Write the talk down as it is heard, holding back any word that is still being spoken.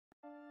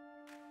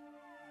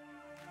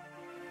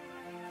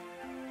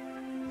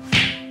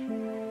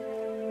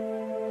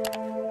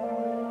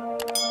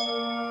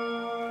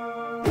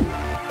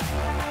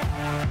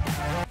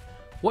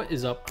What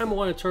is up? I'm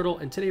Water Turtle,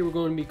 and today we're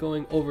going to be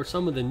going over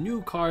some of the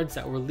new cards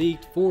that were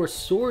leaked for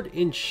Sword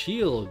and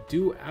Shield,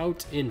 due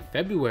out in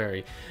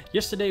February.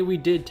 Yesterday we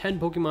did 10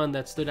 Pokemon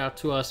that stood out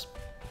to us.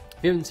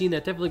 If you haven't seen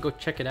that, definitely go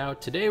check it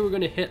out. Today we're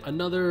going to hit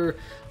another,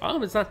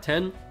 it's not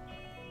 10.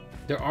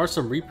 There are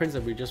some reprints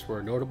that we just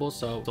were notable,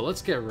 so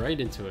let's get right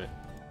into it.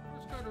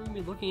 First card we're going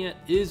to be looking at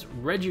is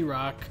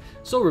Regirock.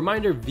 So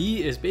reminder,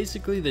 V is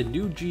basically the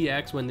new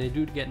GX. When they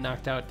do get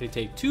knocked out, they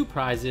take 2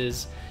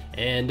 prizes,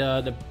 and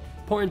the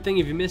important thing,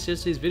 if you missed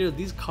yesterday's video,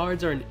 these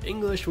cards are in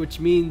English, which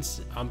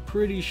means I'm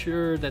pretty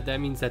sure that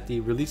means that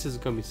the releases are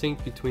going to be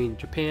synced between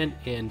Japan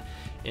and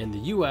the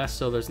US,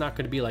 so there's not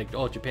going to be like,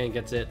 oh, Japan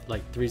gets it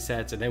like 3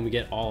 sets and then we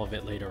get all of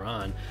it later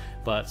on.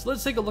 But so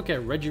let's take a look at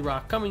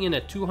Regirock, coming in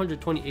at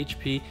 220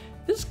 HP.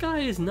 This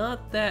guy is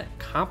not that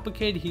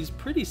complicated, he's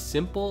pretty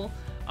simple.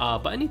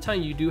 But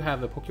anytime you do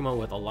have a Pokemon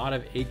with a lot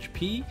of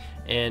HP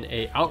and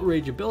a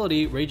outrage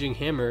ability, Raging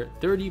Hammer,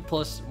 30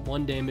 plus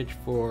 1 damage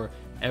for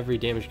every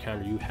damage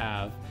counter you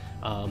have.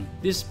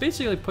 This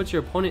basically puts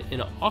your opponent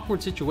in an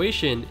awkward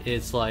situation.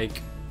 It's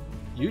like,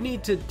 you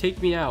need to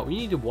take me out, you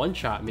need to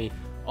one-shot me,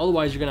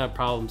 otherwise you're gonna have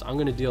problems. I'm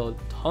gonna deal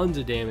tons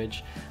of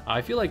damage.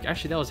 I feel like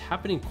actually that was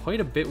happening quite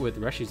a bit with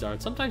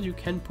Reshizard. Sometimes you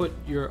can put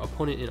your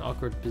opponent in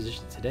awkward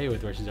position today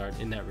with Reshizard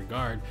in that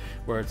regard,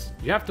 where it's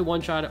you have to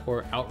one-shot it,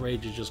 or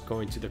outrage is just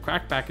going to, the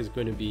crackback is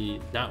going to be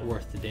not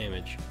worth the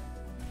damage.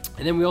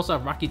 And then we also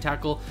have Rocky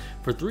Tackle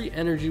for 3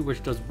 energy,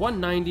 which does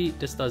 190.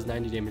 This does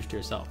 90 damage to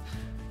yourself.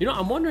 You know,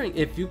 I'm wondering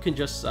if you can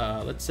just,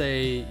 let's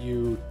say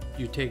your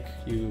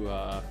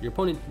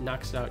opponent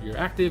knocks out your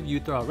active, you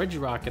throw out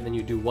Regirock, and then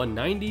you do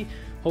 190,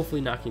 hopefully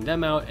knocking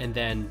them out, and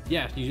then,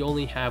 yeah, you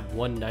only have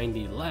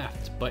 190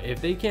 left. But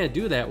if they can't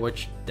do that,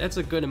 which that's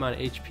a good amount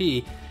of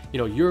HP, you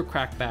know, your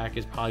crackback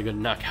is probably going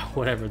to knock out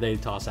whatever they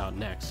toss out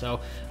next. So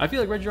I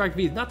feel like Regirock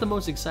V is not the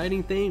most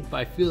exciting thing, but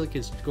I feel like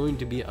it's going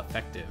to be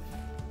effective.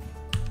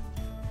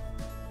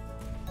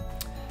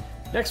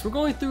 Next, we're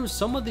going through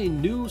some of the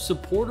new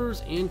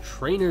supporters and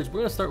trainers.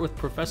 We're going to start with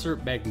Professor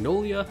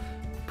Magnolia.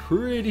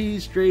 Pretty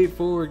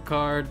straightforward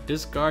card.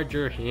 Discard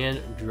your hand,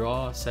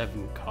 draw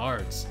 7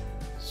 cards.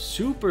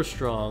 Super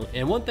strong.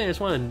 And one thing I just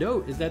want to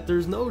note is that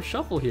there's no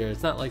shuffle here.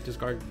 It's not like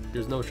discard,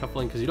 there's no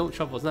shuffling, because you don't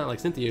shuffle. It's not like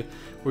Cynthia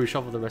where you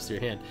shuffle the rest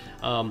of your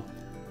hand.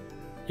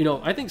 You know,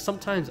 I think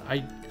sometimes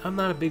I'm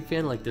not a big fan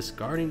of like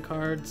discarding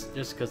cards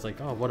just because, like,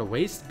 oh, what a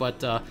waste.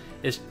 But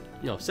it's,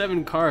 you know,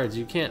 7 cards,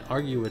 you can't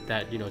argue with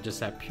that, you know, just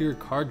that pure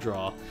card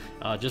draw.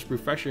 Just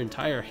refresh your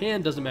entire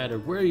hand, doesn't matter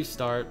where you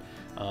start.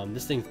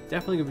 This thing's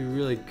definitely gonna be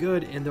really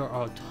good, and there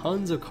are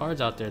tons of cards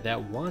out there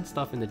that want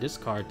stuff in the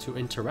discard to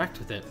interact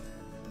with it.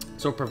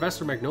 So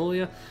Professor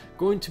Magnolia,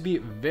 going to be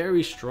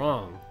very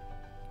strong.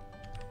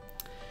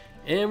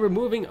 And we're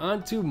moving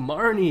on to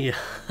Marnie.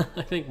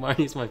 I think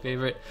Marnie's my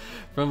favorite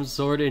from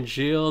Sword and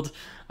Shield,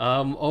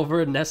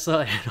 over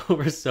Nessa and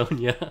over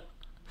Sonia.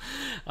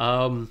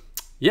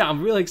 Yeah,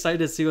 I'm really excited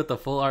to see what the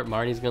full art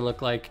Marnie is going to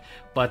look like.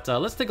 But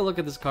let's take a look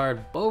at this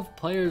card. Both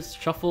players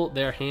shuffle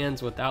their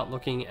hands without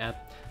looking,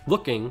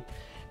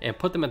 and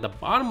put them at the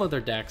bottom of their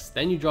decks.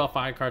 Then you draw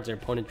 5 cards, their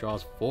opponent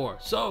draws 4.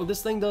 So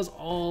this thing does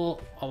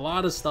a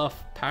lot of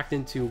stuff packed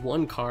into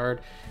one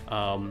card.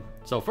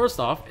 So first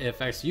off, it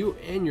affects you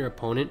and your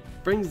opponent,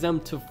 brings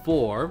them to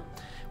 4,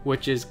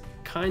 which is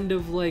kind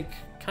of like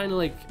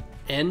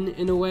N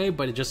in a way,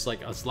 but it just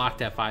like it's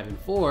locked at 5 and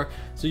 4,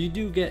 so you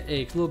do get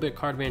a little bit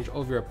card advantage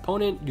over your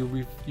opponent. You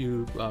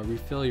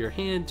refill your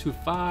hand to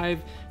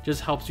 5,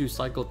 just helps you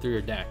cycle through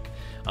your deck.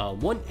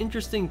 One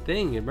interesting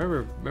thing,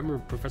 remember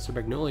Professor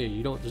Magnolia,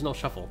 there's no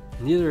shuffle,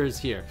 neither is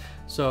here.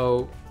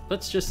 So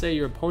let's just say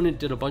your opponent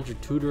did a bunch of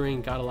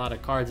tutoring, got a lot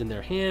of cards in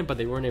their hand, but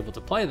they weren't able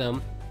to play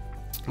them.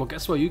 Well,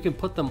 guess what? You can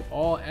put them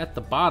all at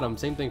the bottom.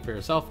 Same thing for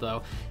yourself,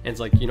 though. And it's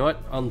like, you know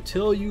what?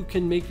 Until you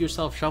can make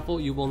yourself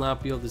shuffle, you will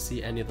not be able to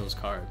see any of those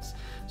cards.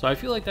 So I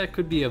feel like that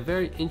could be a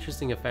very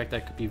interesting effect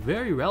that could be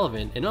very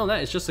relevant. And on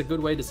that, it's just a good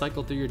way to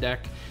cycle through your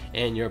deck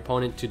and your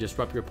opponent to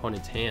disrupt your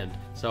opponent's hand.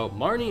 So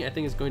Marnie, I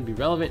think, is going to be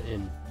relevant,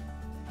 and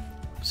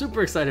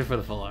super excited for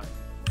the full art.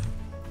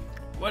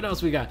 What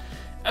else we got?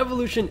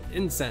 Evolution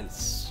Incense.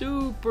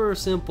 Super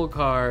simple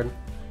card.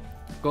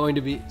 Going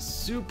to be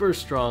super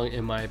strong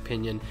in my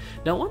opinion.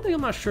 Now, one thing I'm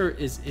not sure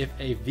is if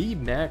a V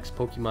Max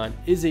Pokemon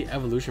is a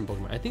evolution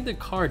Pokemon. I think the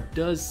card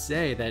does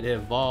say that it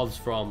evolves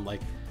from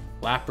like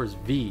Lapras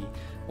V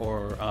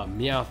or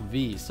Meowth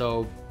V,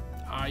 so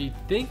I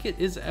think it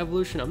is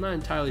evolution. I'm not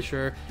entirely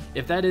sure.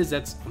 If that is,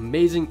 that's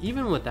amazing.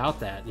 Even without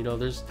that, you know,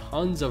 there's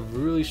tons of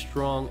really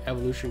strong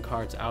evolution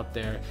cards out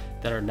there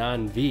that are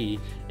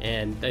non-V,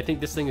 and I think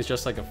this thing is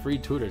just like a free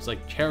tutor. It's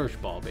like Cherish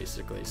Ball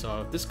basically.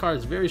 So this card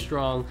is very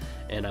strong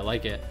and I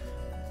like it.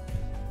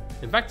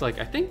 In fact, like,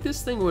 I think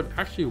this thing would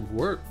actually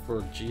work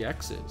for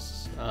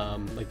GXs,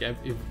 like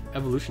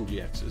evolution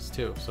GXs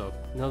too. So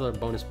another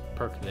bonus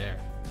perk there.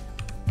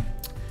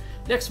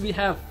 Next we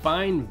have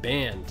Fine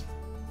Band.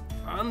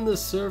 On the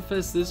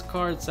surface, this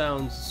card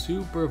sounds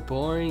super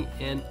boring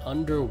and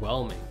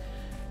underwhelming,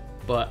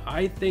 but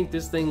I think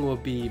this thing will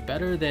be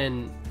better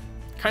than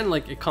kind of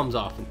like it comes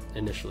off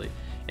initially.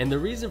 And the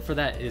reason for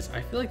that is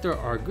I feel like there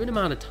are a good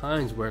amount of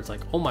times where it's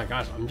like, oh my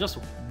gosh, I'm just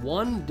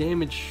 1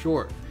 damage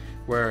short,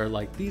 where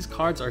like these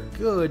cards are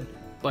good,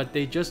 but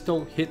they just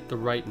don't hit the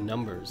right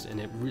numbers,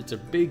 and it's a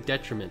big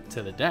detriment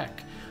to the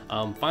deck.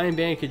 Fine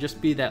Band could just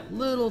be that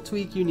little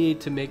tweak you need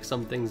to make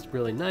some things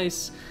really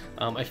nice.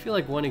 I feel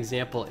like one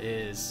example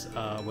is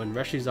when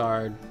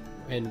Reshizard,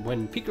 and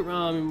when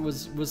Pikaram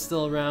was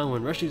still around,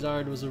 when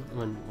Reshizard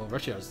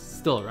was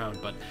still around,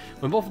 but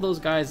when both of those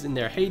guys in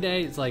their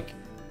heyday, it's like,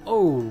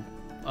 oh,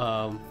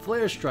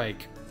 Flare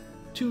Strike,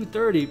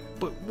 230,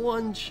 but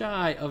 1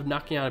 shy of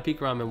knocking out a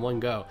Pikaram in 1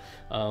 go.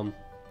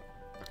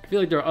 I feel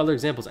like there are other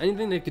examples.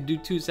 Anything that could do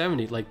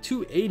 270, like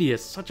 280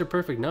 is such a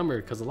perfect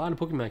number because a lot of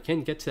Pokemon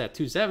can get to that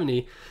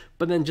 270,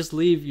 but then just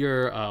leave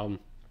your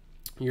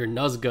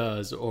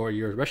Nuzgas or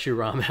your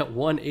Reshiram at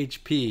 1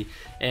 HP,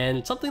 and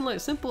it's something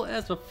like simple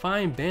as a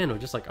Fine Band, or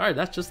just like, all right,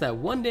 that's just that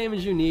 1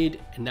 damage you need,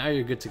 and now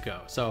you're good to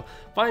go. So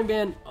Fine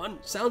Band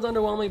sounds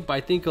underwhelming, but I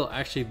think it'll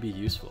actually be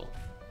useful.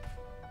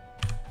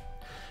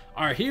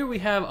 Alright, here we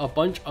have a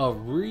bunch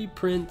of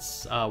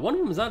reprints. One of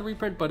them is not a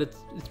reprint, but it's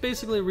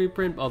basically a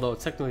reprint, although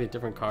it's technically a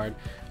different card.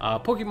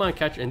 Pokemon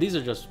Catcher, and these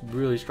are just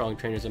really strong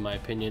trainers in my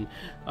opinion.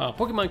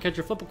 Pokemon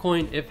Catcher, flip a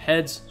coin. If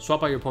heads,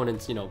 swap out your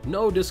opponents. You know,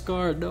 no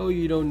discard. No,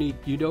 you don't need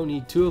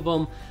 2 of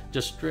them.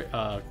 Just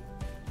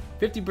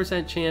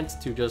 50% chance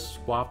to just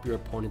swap your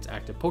opponent's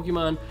active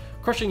Pokemon.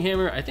 Crushing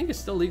Hammer, I think it's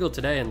still legal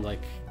today, and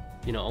like,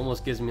 you know,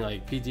 almost gives me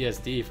like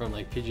PTSD from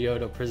like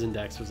Pidgeotto prison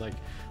decks. It was like,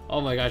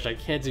 oh my gosh, I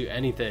can't do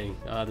anything.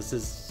 This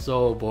is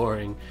so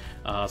boring.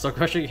 So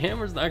Crushing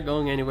Hammer's not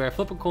going anywhere.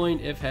 Flip a coin.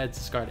 If heads,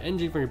 discard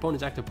energy from your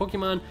opponent's active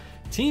Pokemon.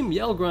 Team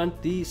Yell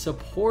Grunt, the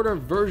supporter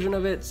version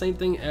of it. Same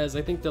thing as,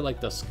 I think they're like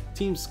the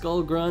Team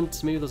Skull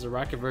Grunt. Maybe there's a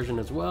Rocket version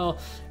as well.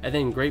 And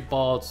then Great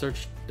Ball,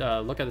 search,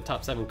 look at the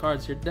top 7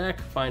 cards of your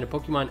deck, find a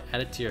Pokemon,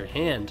 add it to your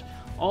hand.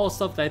 All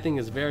stuff that I think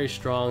is very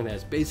strong, that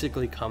is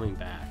basically coming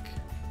back.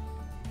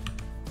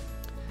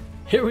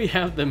 Here we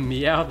have the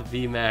Meowth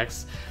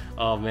VMAX.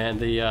 Oh man,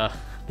 the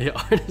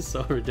art is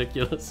so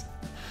ridiculous.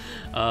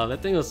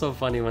 That thing was so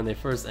funny when they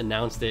first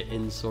announced it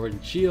in Sword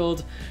and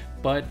Shield.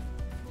 But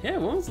yeah,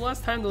 when was the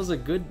last time there was a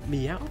good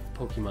Meowth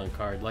Pokemon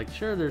card? Like,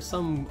 sure, there's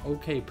some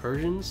okay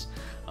Persians,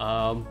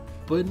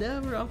 but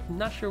never. I'm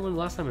not sure when the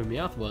last time a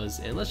Meowth was.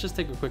 And let's just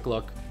take a quick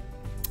look.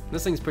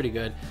 This thing's pretty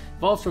good.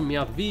 Evolves from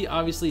Meowth V,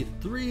 obviously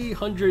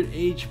 300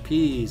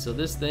 HP, so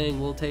this thing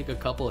will take a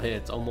couple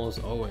hits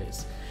almost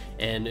always.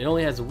 And it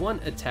only has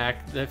 1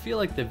 attack. I feel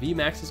like the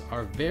VMAXs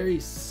are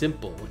very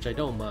simple, which I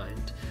don't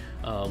mind.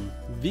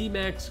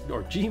 VMAX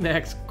or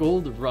GMAX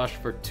Gold Rush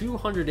for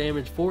 200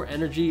 damage, 4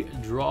 energy,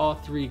 draw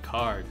 3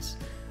 cards.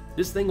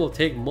 This thing will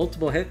take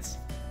multiple hits.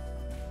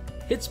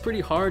 Hits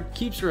pretty hard,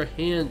 keeps your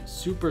hand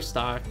super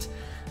stocked.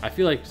 I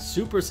feel like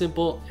super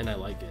simple, and I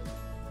like it.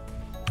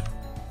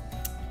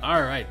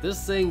 Alright,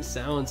 this thing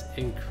sounds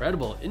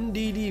incredible.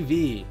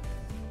 NDDV.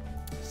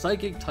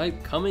 Psychic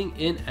type coming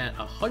in at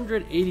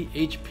 180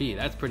 HP.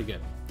 That's pretty good.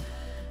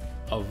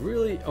 A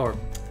really,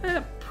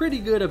 pretty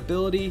good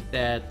ability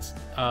that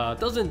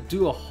doesn't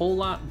do a whole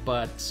lot,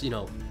 but you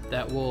know,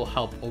 that will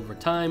help over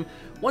time.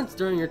 Once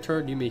during your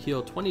turn, you may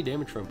heal 20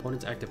 damage from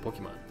opponent's active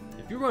Pokemon.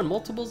 If you run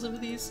multiples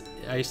of these,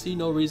 I see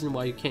no reason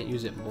why you can't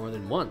use it more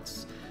than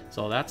once.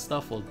 So that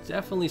stuff will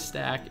definitely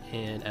stack,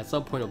 and at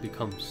some point it'll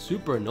become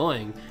super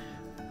annoying.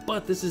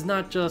 But this is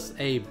not just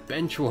a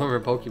bench warmer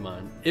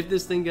Pokemon. If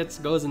this thing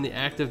goes in the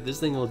active, this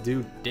thing will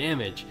do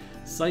damage.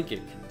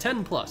 Psychic,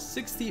 10 plus,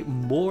 60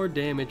 more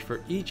damage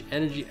for each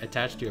energy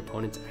attached to your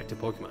opponent's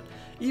active Pokemon.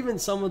 Even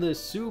some of the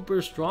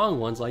super strong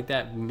ones like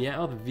that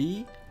Meowth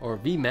V or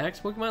VMAX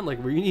Pokemon, like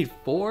where you need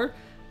 4,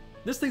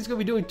 this thing's gonna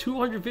be doing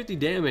 250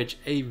 damage,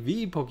 a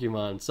V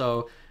Pokemon.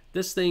 So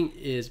this thing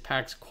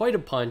packs quite a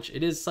punch.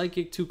 It is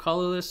Psychic 2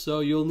 colorless, so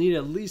you'll need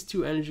at least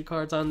 2 energy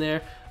cards on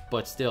there,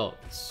 but still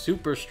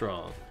super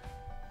strong.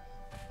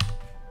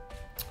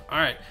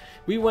 Alright,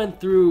 we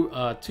went through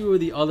 2 of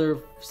the other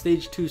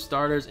stage 2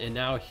 starters, and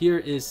now here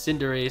is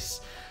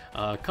Cinderace.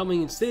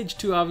 Coming in stage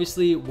 2,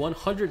 obviously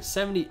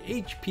 170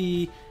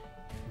 HP,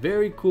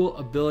 very cool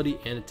ability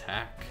and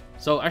attack.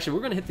 So actually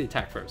we're gonna hit the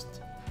attack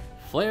first.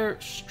 Flare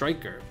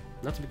Striker,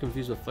 not to be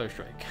confused with Flare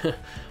Strike.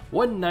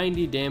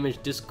 190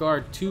 damage,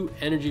 discard 2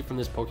 energy from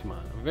this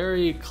Pokemon. A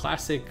very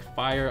classic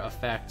fire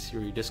effect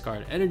where you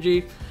discard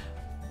energy,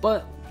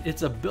 but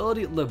its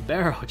ability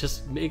Libero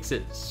just makes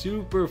it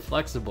super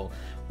flexible.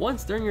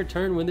 Once during your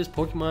turn, when this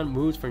Pokemon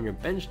moves from your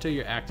bench to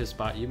your active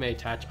spot, you may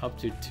attach up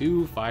to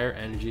 2 fire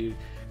energy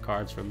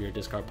cards from your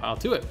discard pile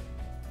to it.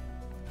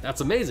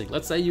 That's amazing.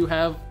 Let's say you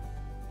have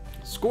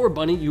Score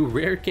Bunny, you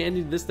rare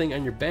candied this thing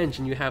on your bench,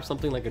 and you have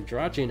something like a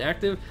Jirachi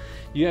inactive.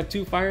 You have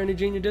 2 fire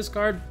energy in your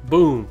discard,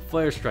 boom,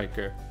 Flare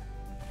Striker.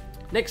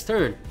 Next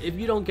turn, if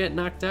you don't get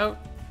knocked out,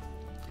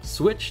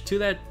 switch to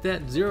that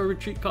 0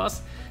 retreat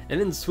cost,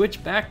 and then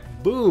switch back,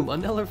 boom,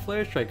 another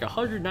Flare Strike,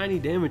 190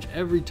 damage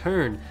every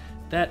turn.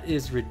 That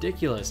is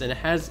ridiculous, and it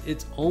has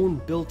its own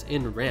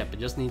built-in ramp. It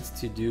just needs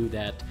to do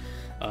that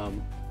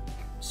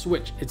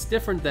switch. It's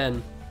different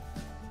than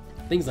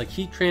things like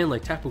Heatran,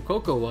 like Tapu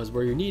Koko was,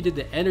 where you needed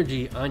the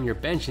energy on your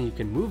bench and you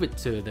can move it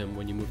to them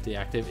when you move the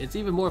active, it's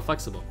even more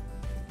flexible.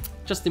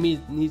 Just to me,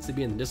 it needs to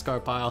be in the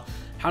discard pile.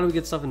 How do we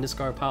get stuff in the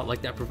discard pile?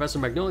 Like that Professor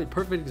Magnolia,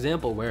 perfect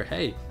example where,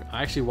 hey,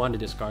 I actually want to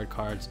discard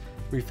cards,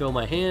 refill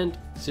my hand,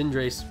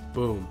 Cinderace,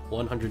 boom,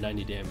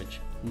 190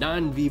 damage.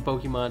 Non-V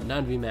Pokemon,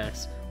 non-V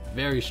Max,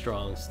 very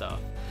strong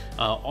stuff.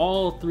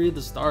 All three of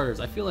the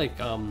starters, I feel like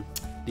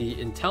the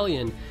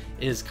Inteleon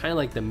is kind of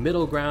like the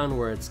middle ground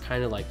where it's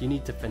kind of like you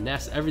need to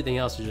finesse, everything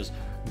else is just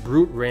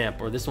brute ramp,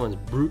 or this one's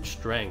brute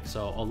strength.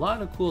 So a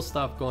lot of cool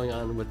stuff going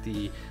on with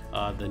the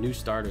new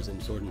starters in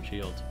Sword and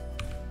Shield.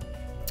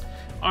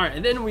 Alright,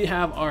 and then we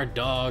have our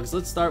dogs.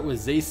 Let's start with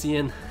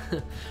Zacian,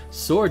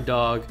 Sword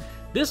Dog.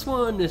 This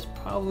one is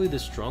probably the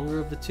stronger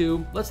of the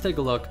two. Let's take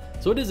a look.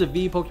 So it is a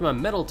V Pokemon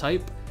Metal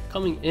type,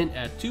 coming in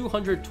at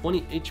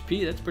 220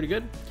 HP. That's pretty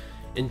good.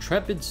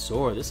 Intrepid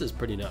Soar. This is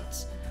pretty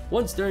nuts.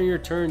 Once during your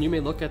turn, you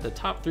may look at the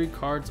top 3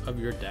 cards of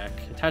your deck.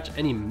 Attach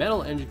any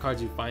metal energy cards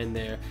you find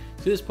there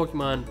to this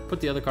Pokemon. Put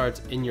the other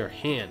cards in your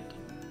hand.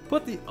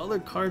 Put the other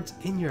cards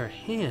in your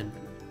hand.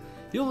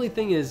 The only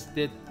thing is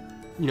that,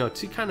 you know,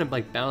 to kind of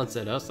like balance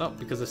it up,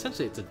 because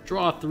essentially it's a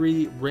draw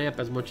 3, ramp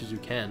as much as you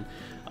can.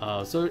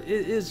 So it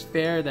is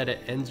fair that it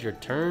ends your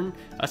turn.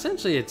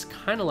 Essentially, it's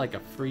kind of like a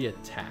free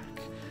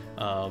attack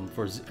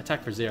for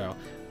 0.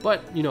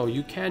 But, you know,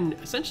 you can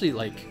essentially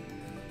like,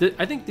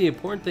 I think the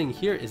important thing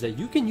here is that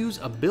you can use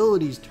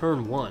abilities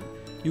turn 1.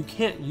 You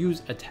can't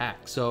use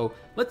attack. So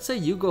let's say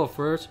you go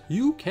first,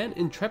 you can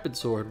Intrepid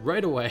Sword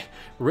right away,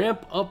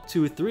 ramp up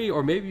to 3,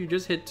 or maybe you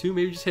just hit 2,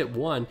 maybe you just hit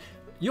 1.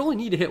 You only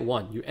need to hit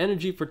 1. You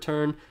energy for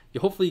turn,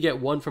 you hopefully get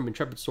 1 from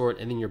Intrepid Sword,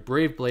 and then your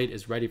Brave Blade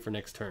is ready for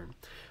next turn.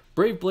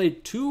 Brave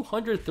Blade,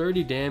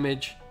 230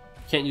 damage.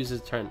 Can't use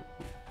his turn.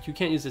 You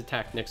can't use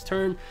attack next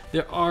turn.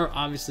 There are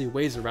obviously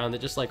ways around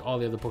it, just like all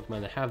the other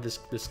Pokemon that have this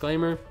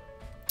disclaimer.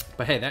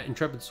 But hey, that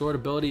Intrepid Sword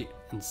ability,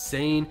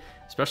 insane,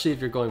 especially if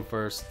you're going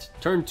first.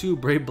 Turn 2,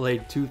 Brave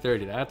Blade,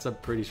 230. That's a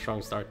pretty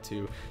strong start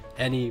to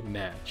any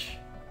match.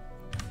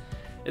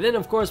 And then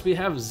of course we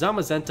have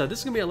Zamazenta. This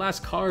is gonna be our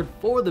last card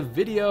for the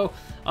video.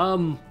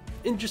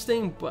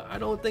 Interesting, but I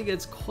don't think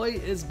it's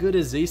quite as good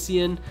as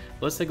Zacian.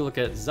 Let's take a look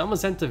at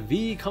Zamazenta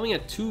V, coming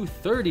at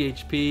 230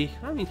 HP.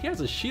 I mean, he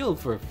has a shield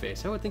for a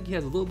face. I would think he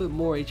has a little bit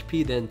more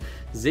HP than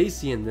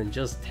Zacian than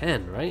just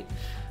 10, right?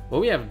 Well,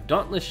 we have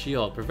Dauntless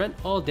Shield. Prevent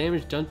all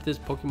damage done to this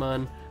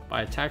Pokemon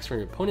by attacks from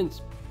your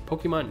opponent's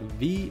Pokemon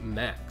V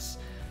Max.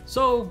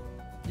 So,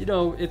 you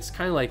know, it's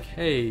kind of like,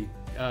 hey,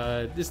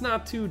 it's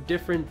not too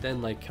different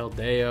than like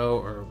Keldeo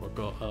or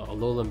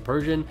Alolan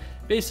Persian.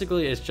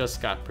 Basically, it's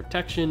just got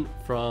protection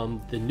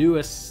from the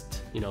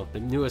newest, you know,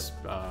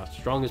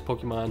 strongest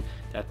Pokemon,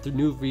 that the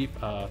new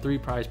 3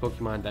 prize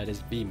Pokemon that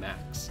is V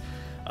Max.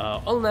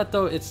 Other than that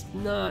though, it's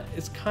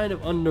kind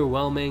of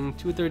underwhelming.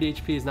 230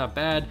 HP is not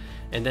bad.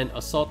 And then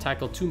Assault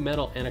Tackle, 2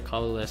 metal and a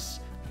colorless,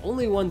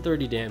 only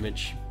 130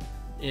 damage.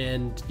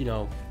 And you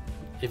know,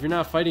 if you're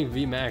not fighting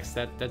V Max,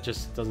 that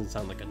just doesn't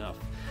sound like enough.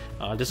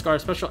 Discard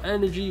special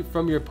energy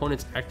from your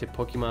opponent's active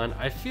Pokemon.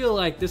 I feel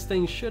like this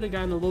thing should have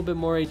gotten a little bit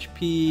more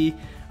HP.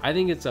 I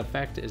think its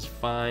effect is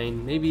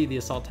fine. Maybe the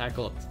Assault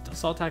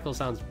Tackle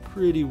sounds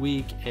pretty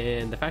weak,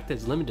 and the fact that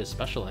it's limited to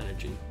special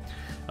energy.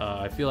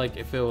 I feel like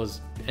if it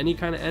was any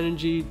kind of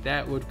energy,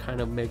 that would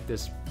kind of make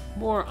this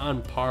more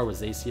on par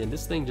with Zacian.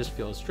 This thing just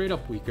feels straight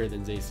up weaker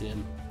than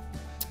Zacian.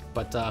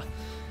 But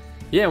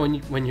yeah,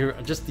 when you're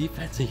just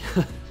defensive,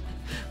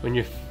 when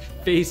your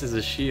face is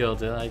a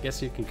shield, I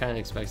guess you can kind of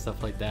expect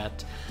stuff like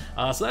that.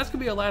 So that's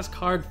gonna be our last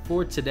card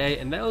for today,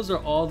 and those are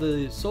all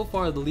so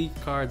far the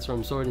leaked cards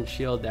from Sword and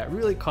Shield that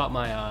really caught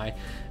my eye.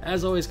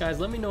 As always, guys,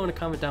 let me know in a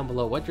comment down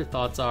below what your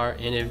thoughts are,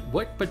 and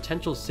what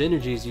potential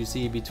synergies you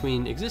see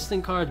between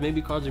existing cards,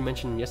 maybe cards we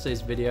mentioned in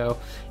yesterday's video.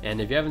 And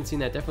if you haven't seen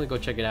that, definitely go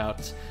check it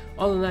out.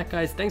 Other than that,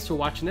 guys, thanks for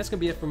watching. That's gonna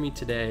be it for me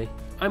today.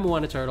 I'm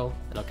Moana Turtle,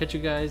 and I'll catch you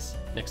guys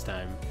next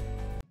time.